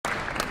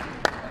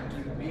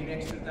be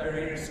next to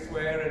Tahrir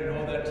Square and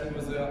know that he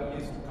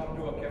used to come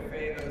to a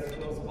cafe that was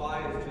close by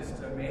is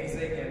just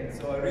amazing. And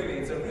so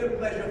it's a real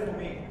pleasure for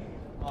me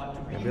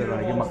to be here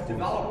amongst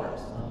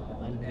developers.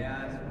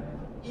 And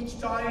each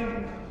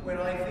time when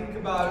I think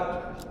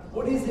about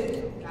what is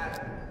it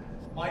that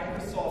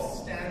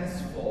Microsoft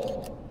stands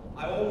for,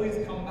 I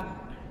always come back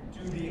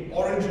to the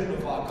origin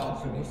of our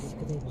company,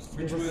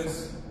 which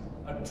was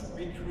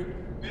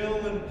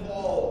Bill and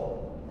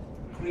Paul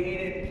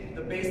created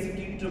the basic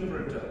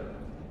interpreter.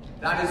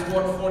 That is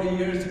what 40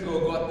 years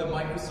ago got the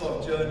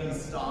Microsoft journey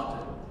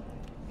started.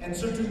 And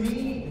so to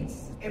me,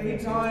 every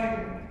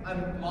time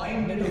I'm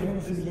minded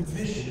of this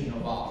vision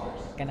of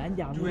ours,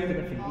 to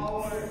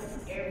empower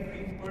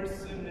every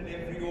person and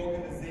every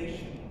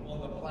organization on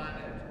the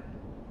planet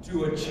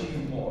to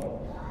achieve more.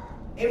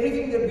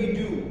 Everything that we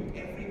do,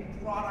 every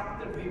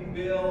product that we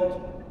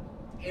build,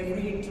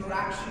 every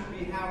interaction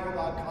we have with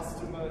our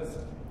customers,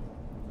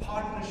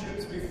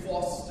 partnerships we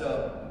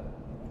foster,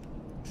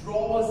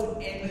 draws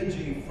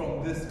energy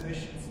from this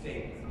mission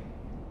statement.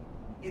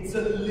 It's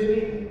a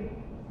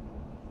living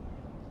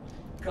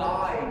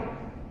guide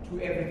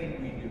to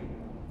everything we do.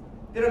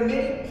 There are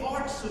many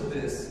parts of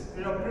this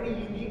that are pretty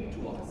unique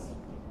to us.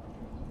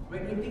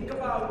 When you think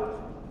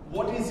about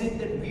what is it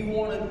that we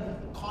want to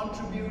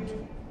contribute,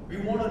 we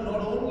want to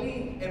not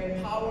only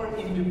empower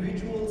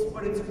individuals,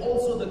 but it's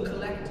also the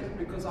collective,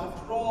 because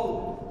after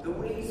all, the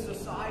way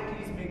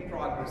societies make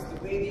progress,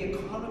 the way the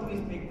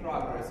economies make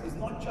progress is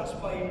not just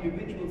by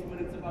individuals,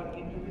 but it's about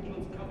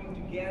individuals coming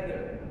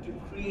together to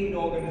create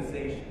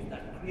organizations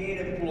that create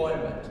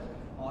employment,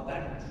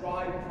 that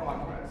drive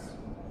progress.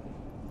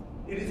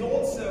 It is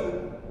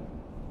also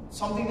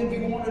something that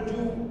we want to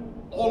do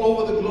all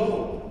over the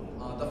globe.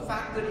 The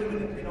fact that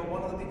even,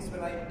 one of the things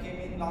when I came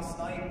in last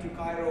night to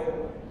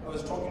Cairo, I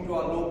was talking to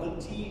our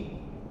local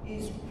team,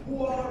 is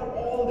who are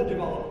all the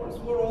developers,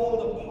 who are all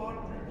the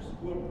partners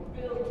who have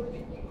built the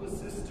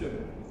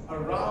ecosystem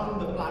around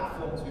the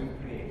platforms we've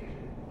created.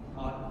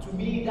 To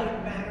me,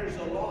 that matters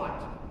a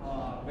lot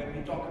when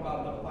we talk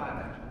about the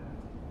planet.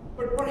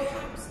 But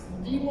perhaps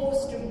the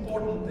most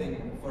important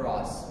thing for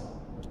us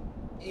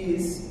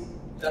is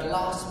the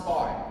last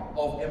part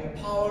of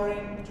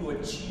empowering to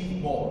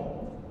achieve more.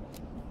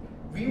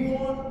 We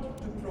want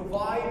to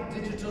provide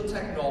digital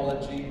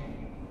technology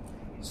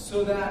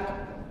so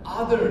that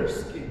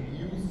others can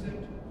use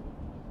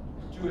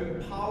it to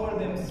empower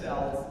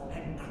themselves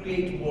and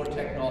create more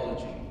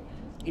technology.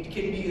 It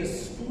can be a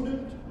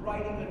student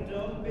writing a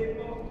term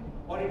paper,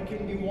 or it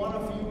can be one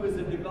of you as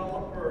a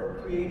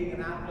developer creating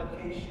an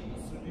application,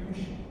 a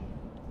solution.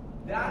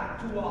 That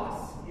to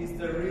us is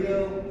the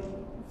real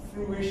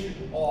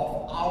fruition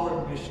of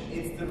our mission.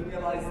 It's the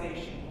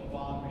realization of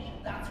our mission.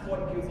 That's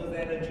what gives us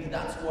energy.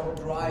 That's what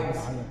drives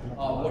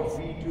what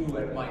we do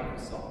at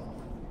Microsoft.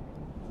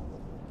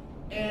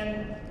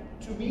 And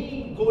to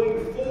me,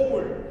 going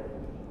forward,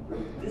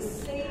 the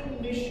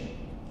same mission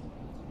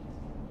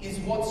is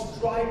what's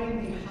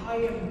driving the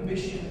high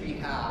ambition we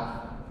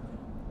have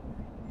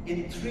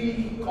in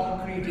 3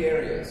 concrete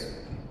areas.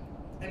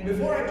 And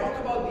before I talk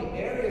about the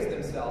areas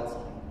themselves,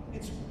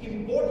 it's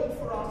important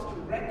for us to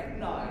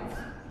recognize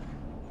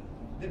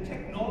the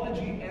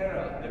technology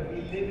era that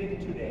we live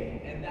in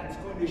today, and that's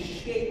going to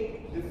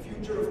shape the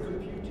future of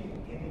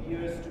computing in the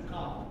years to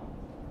come.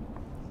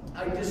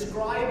 I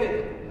describe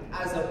it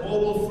as a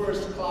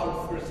mobile-first,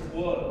 cloud-first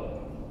world.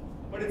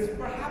 But it's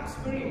perhaps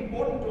very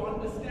important to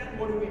understand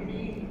what do we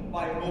mean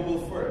by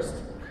mobile-first.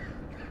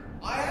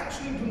 I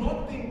actually do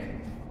not think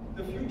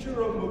the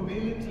future of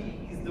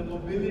mobility is the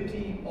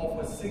mobility of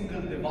a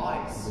single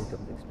device.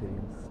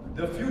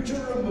 The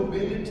future of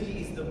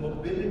mobility is the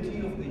mobility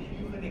of the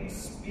human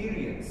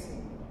experience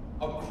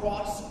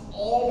across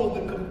all of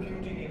the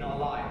computing in our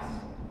lives.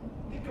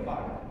 Think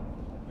about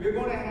it. We're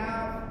going to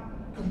have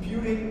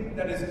computing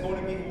that is going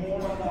to be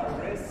worn on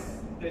our wrists.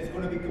 There's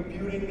going to be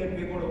computing that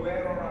we're going to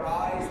wear on our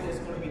eyes. There's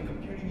going to be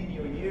computing in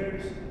your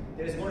ears.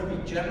 There's going to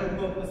be general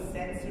purpose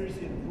sensors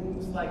in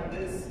rooms like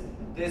this.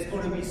 There's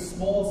going to be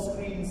small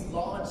screens,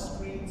 large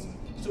screens.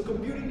 So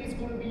computing is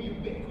going to be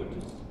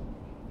ubiquitous.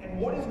 And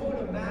what is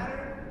going to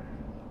matter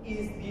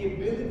is the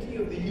ability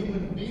of the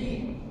human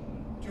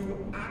being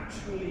to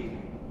actually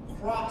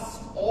cross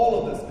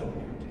all of this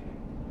computing,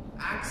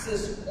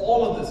 access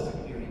all of this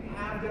computing,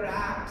 have their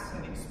apps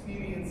and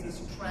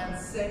experiences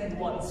transcend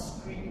one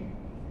screen.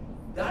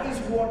 That is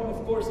what,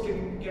 of course,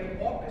 can get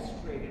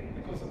orchestrated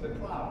because of the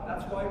cloud.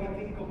 That's why we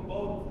think of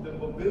both the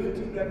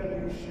mobility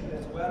revolution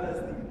as well as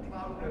the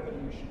cloud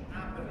revolution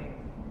happening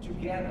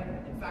together.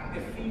 In fact,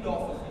 they feed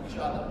off of each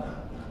other.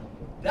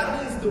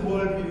 That is the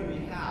worldview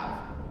we have.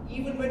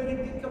 Even when we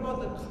think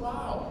about the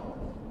cloud,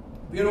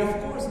 we are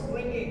of course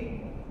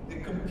bringing the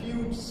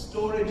compute,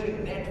 storage,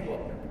 and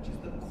network, which is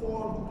the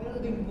core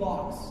building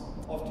blocks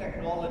of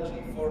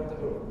technology for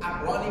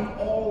running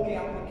all the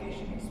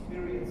application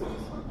experiences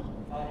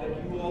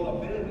that you all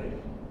are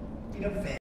building in a very